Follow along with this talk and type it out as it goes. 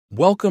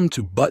Welcome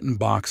to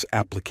ButtonBox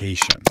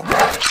application.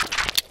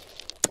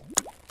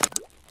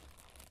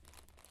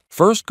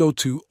 First, go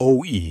to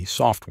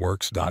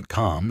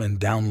oesoftworks.com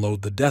and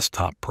download the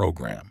desktop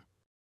program.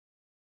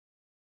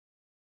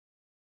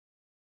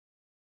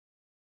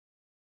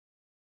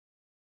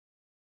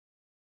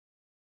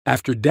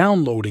 After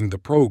downloading the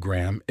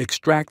program,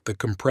 extract the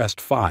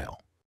compressed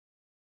file.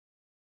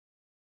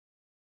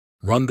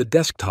 Run the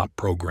desktop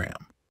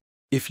program.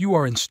 If you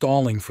are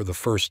installing for the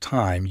first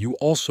time, you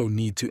also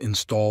need to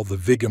install the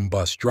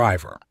ButtonBox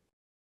driver.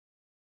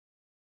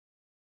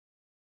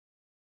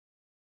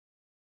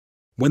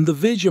 When the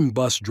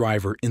ButtonBox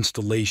driver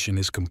installation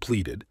is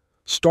completed,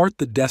 start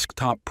the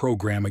desktop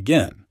program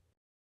again.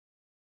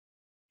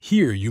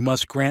 Here you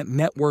must grant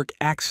network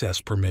access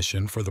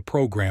permission for the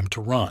program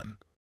to run.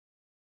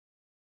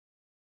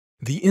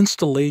 The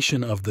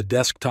installation of the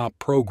desktop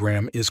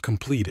program is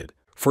completed.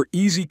 For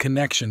easy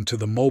connection to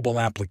the mobile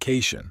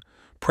application,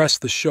 press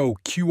the Show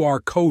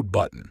QR Code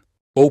button.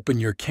 Open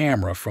your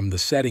camera from the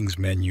Settings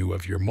menu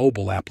of your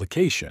mobile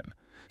application.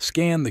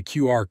 Scan the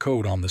QR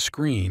code on the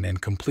screen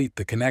and complete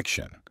the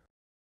connection.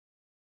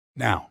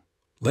 Now,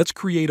 let's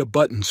create a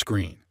button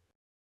screen.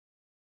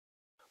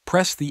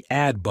 Press the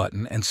Add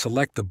button and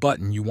select the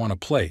button you want to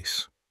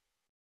place.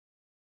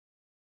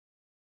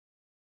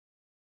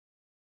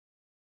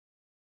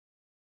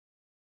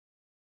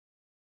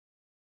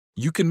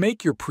 You can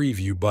make your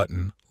preview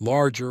button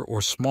larger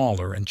or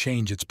smaller and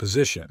change its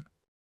position.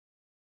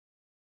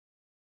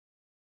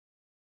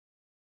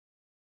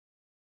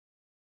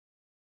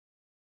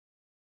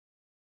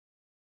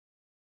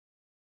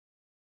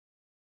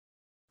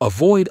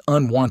 Avoid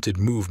unwanted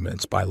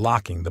movements by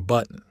locking the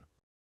button.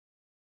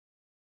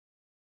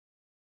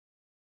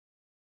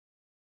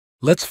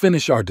 Let's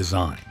finish our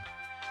design.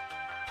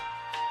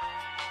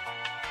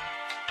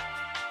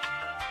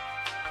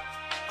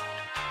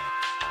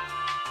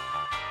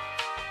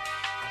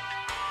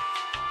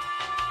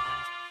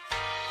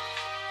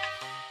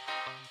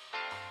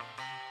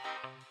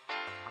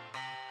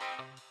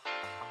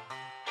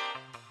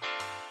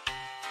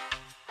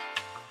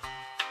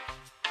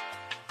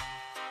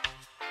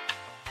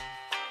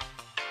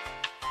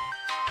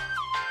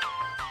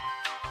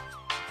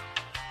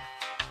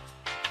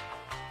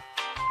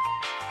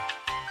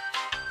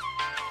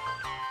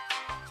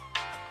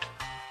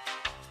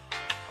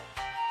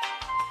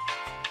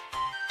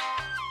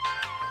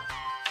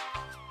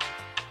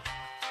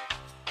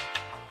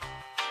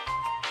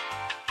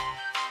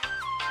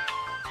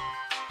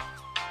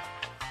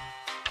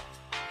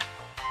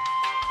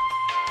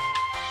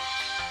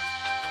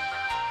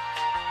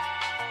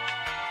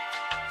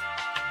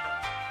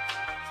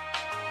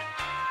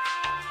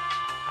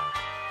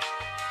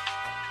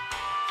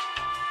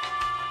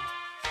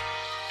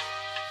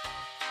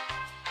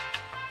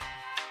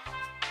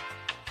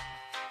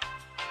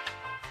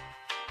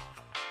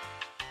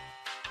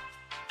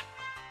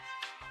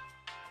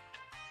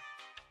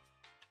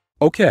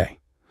 Okay,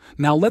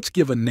 now let's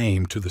give a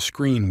name to the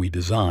screen we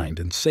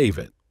designed and save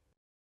it.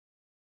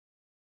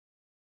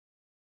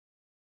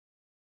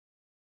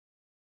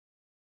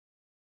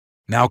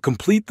 Now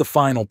complete the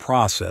final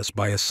process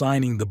by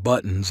assigning the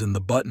buttons in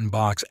the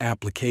ButtonBox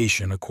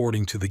application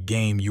according to the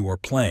game you are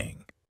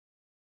playing.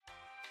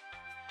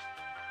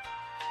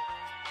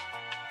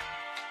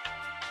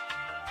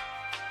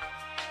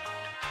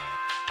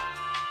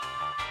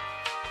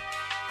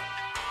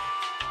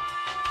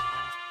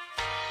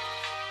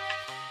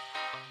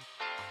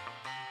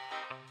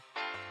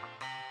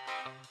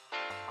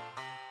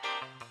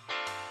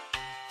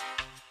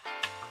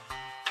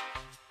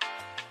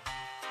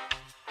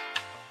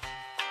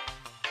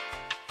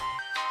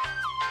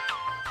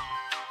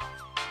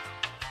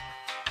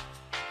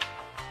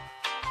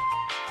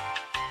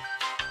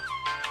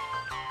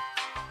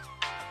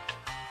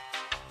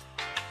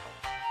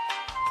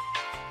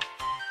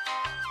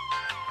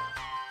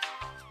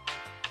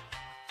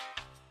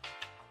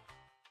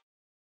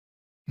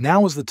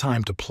 Now is the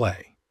time to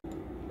play.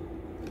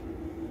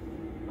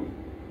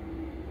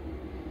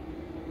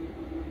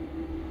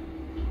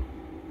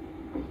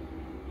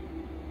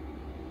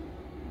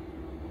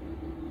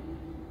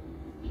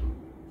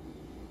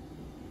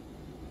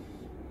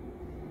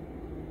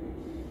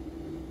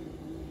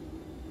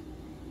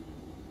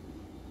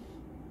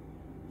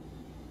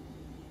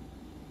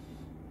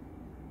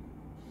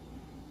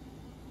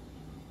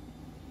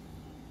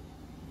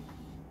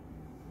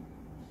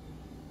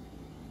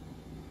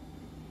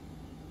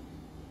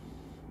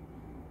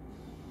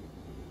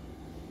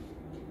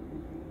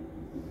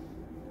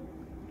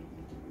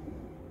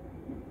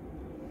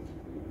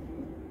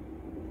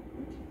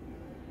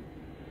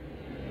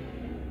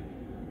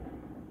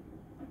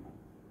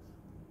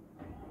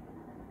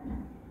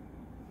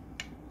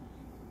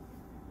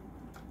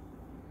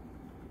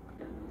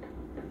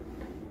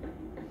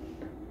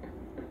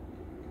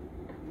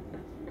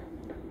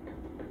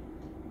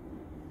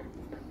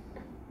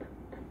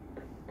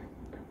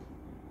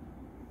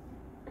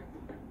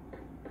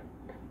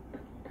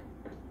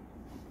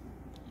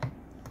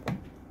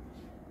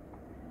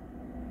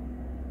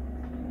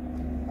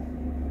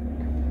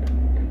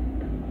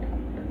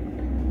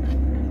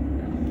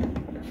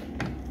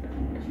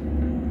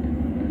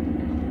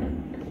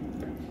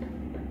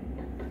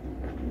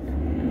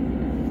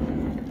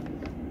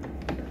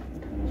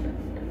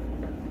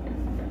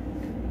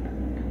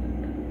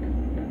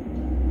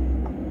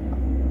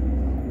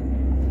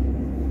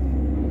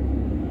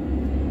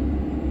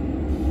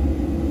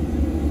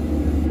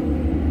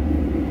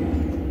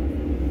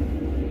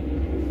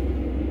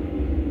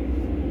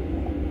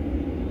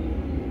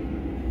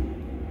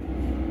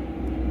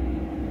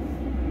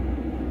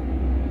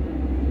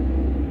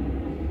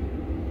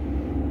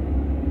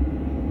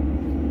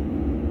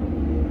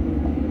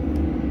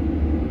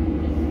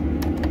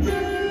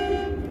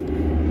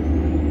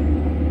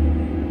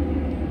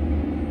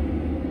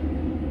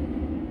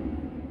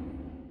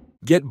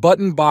 Get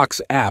ButtonBox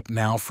App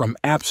now from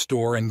App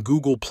Store and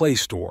Google Play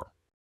Store.